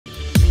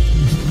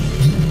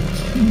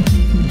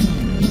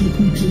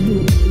What's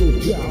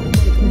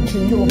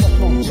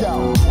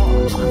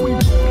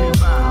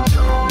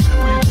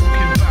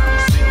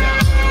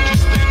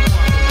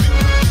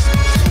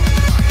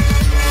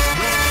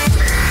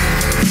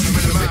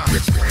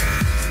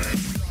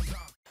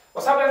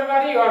up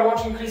everybody, you are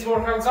watching Chris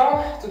Workout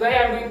Zone. Today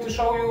I'm going to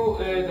show you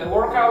the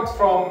workout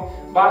from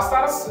Bar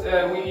Stars,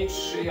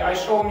 which I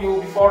showed you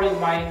before in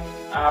my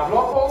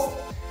blog post.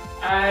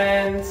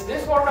 And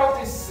this workout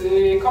is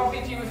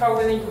completely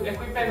without any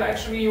equipment.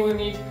 Actually you will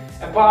need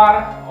a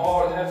bar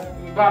or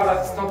a bar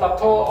that's not that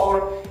tall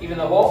or even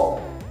a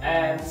wall.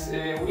 And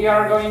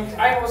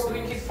I was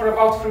doing it for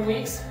about 3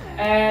 weeks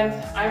and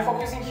I'm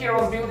focusing here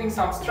on building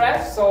some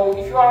strength. So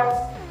if you are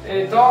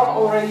done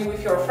already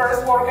with your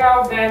first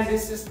workout, then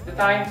this is the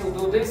time to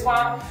do this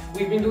one.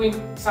 We've been doing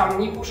some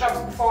knee push-ups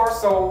before,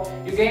 so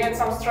you gained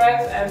some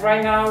strength, and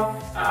right now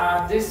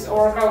this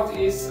workout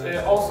is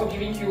also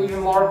giving you even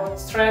more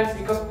strength,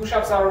 because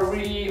push-ups are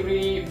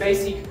really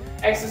basic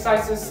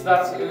exercises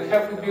that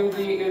help you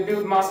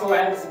build muscle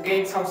and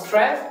gain some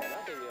strength.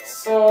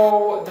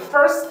 So the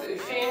first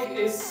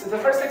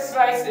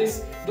exercise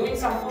is doing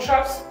some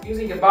push-ups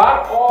using a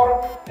bar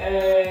or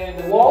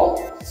the wall.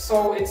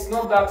 So it's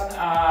not that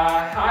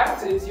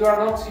hard. You are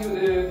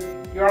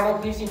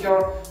not lifting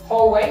your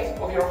whole weight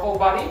of your whole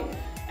body,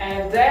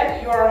 and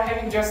then you are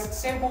having just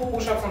simple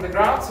push-ups on the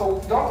ground.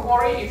 So don't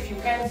worry if you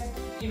can't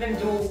even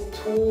do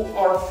 2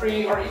 or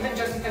 3, or even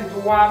just you can do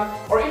 1,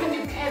 or even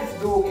you can't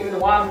do even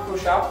 1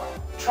 push-up.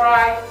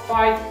 Try,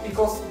 fight,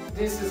 because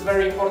this is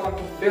very important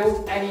to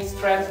build any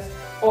strength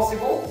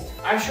possible.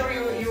 I'm sure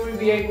you will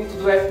be able to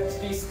do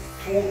at least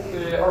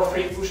 2 or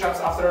 3 push-ups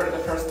after the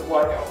first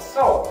workout.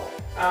 So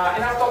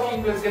enough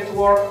talking, let's get to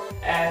work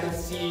and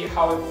let's see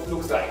how it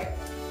looks like.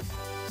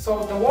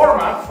 So the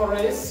warm-up for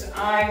this,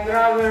 I'd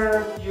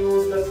rather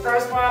use the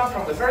first one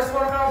from the first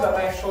workout that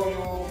I showed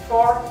you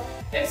before.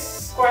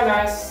 It's quite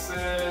nice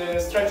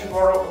stretching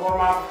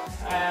warm-up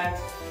and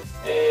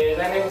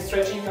dynamic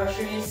stretching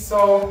actually,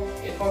 so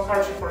it won't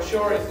hurt you for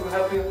sure. It will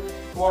help you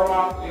warm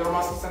up your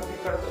muscles and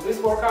prepare to this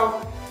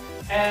workout.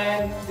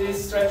 And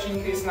this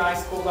stretching is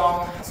nice cool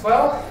down as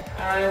well.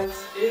 And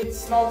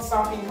it's not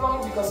something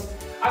long, because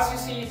as you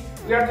see,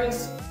 we are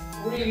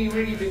doing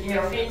really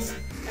beginner things,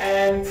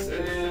 and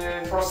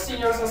for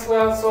seniors as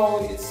well.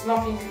 So it's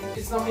nothing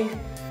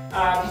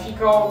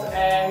difficult,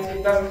 and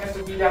it doesn't have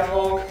to be that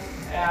long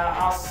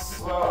as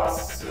well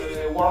as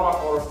warm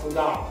up or cool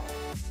down.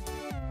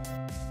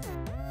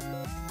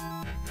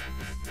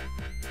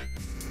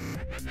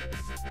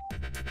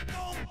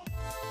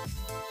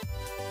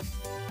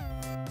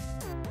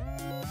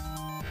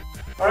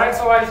 Alright,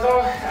 so I've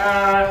done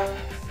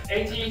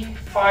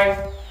 85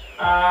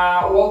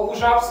 wall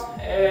push-ups,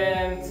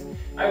 and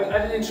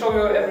I didn't show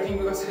you everything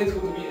because it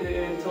would be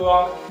too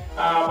long,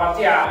 but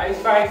yeah,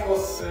 85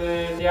 was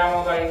the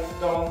amount I've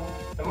done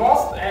the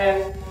most.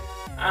 And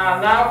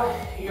now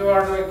you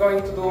are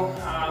going to do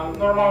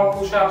normal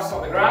push-ups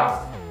on the ground.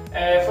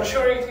 For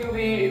sure it will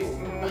be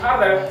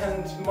harder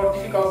and more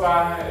difficult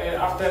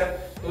after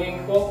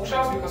doing wall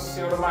push-ups, because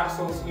your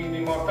muscles will be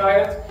more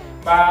tired.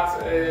 But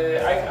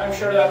I'm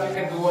sure that you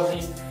can do at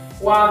least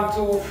 1,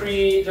 2,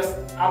 3, just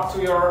up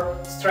to your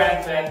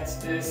strength, and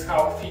this is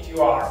how fit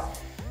you are.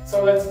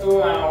 So let's do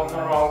now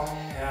normal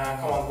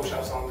common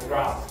push-ups on the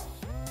ground.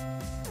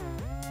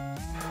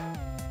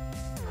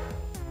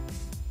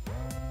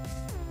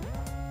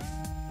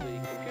 The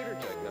computer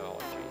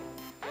technology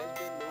has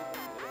been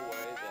moved in a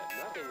way that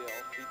nothing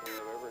else people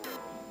have ever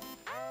known.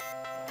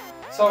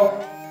 So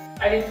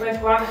I did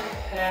 21,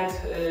 and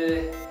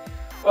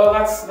well,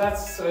 that's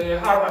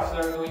hard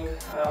after doing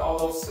all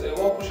those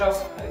wall push-ups.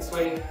 It's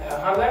way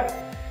harder.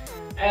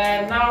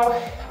 And now,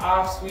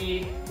 as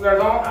we are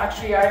done,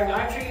 actually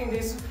I'm treating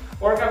this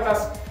workout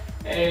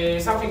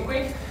as something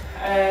quick,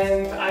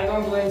 and I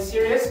don't do any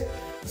series.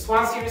 Just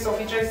 1 series of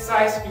each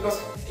exercise,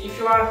 because if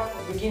you are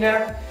a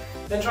beginner,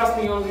 then trust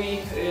me, you'll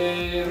be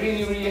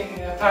really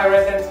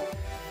tired, and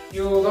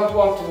you don't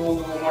want to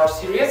do more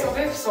series of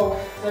it. So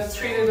let's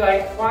treat it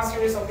like 1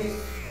 series of it.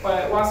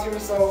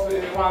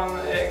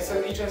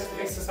 Each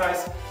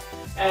exercise,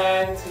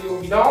 and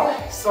you'll be done.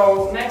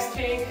 So next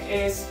thing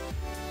is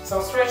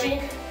some stretching,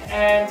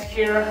 and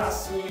here,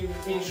 as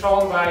we've been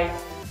shown by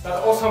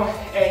that awesome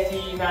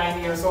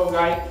 89 years old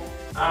guy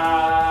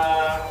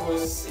who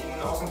is in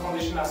awesome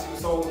condition, as you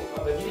saw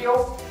on the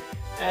video.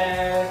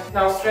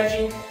 Now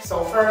stretching,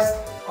 so first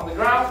on the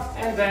ground,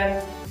 and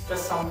then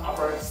just some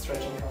upper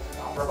stretching of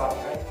the upper body,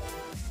 right?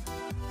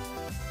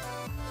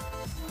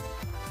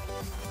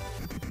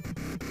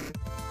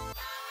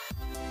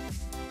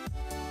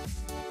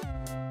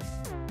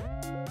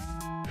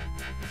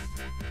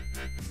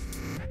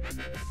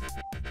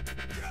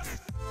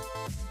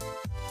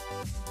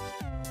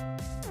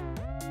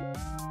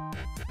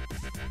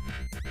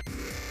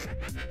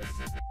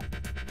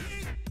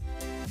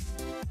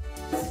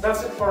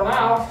 That's it for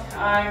now.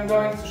 I'm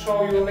going to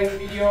show you next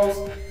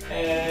videos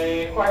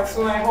quite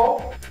soon, I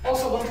hope.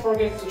 Also, don't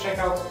forget to check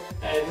out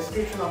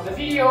description of the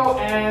video,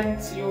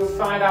 and you will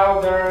find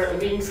out there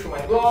links to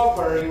my blog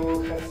where you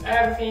will have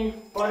everything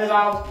pointed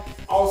out.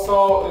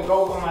 Also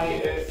go to my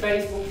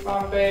Facebook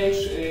fan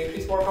page,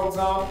 Chris Workout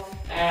Zone,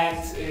 and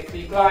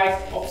click like,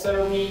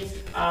 observe me.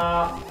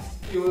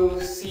 You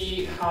will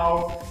see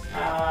how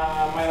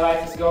my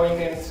life is going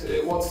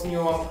and what's new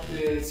on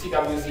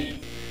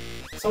CWZ.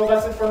 So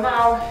that's it for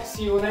now.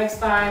 See you next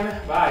time.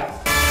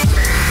 Bye.